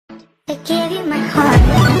I gave you my heart.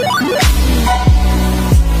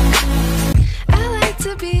 I like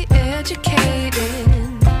to be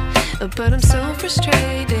educated, but I'm so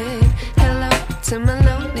frustrated. Hello to my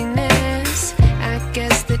loneliness. I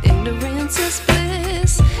guess that ignorance is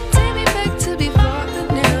bliss. Take me back to before the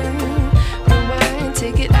noon. Rewind,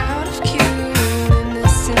 take it out of cue.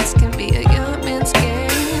 Innocence can be a young man's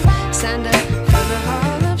game. Signed up for the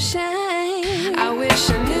hall of shame. I wish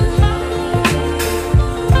I knew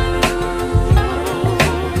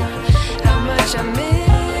how much I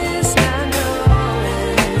miss not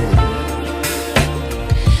knowing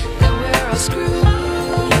that we're all screwed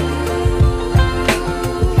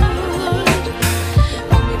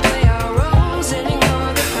when we play our roles and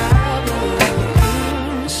ignore the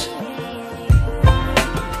problems.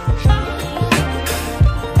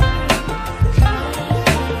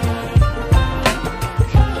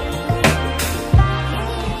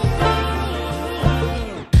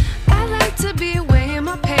 I like to be way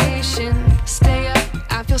more patient. Stay up,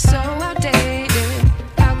 I feel so outdated.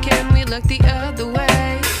 How can we look the other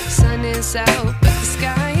way? Sun is out, but the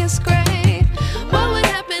sky is gray.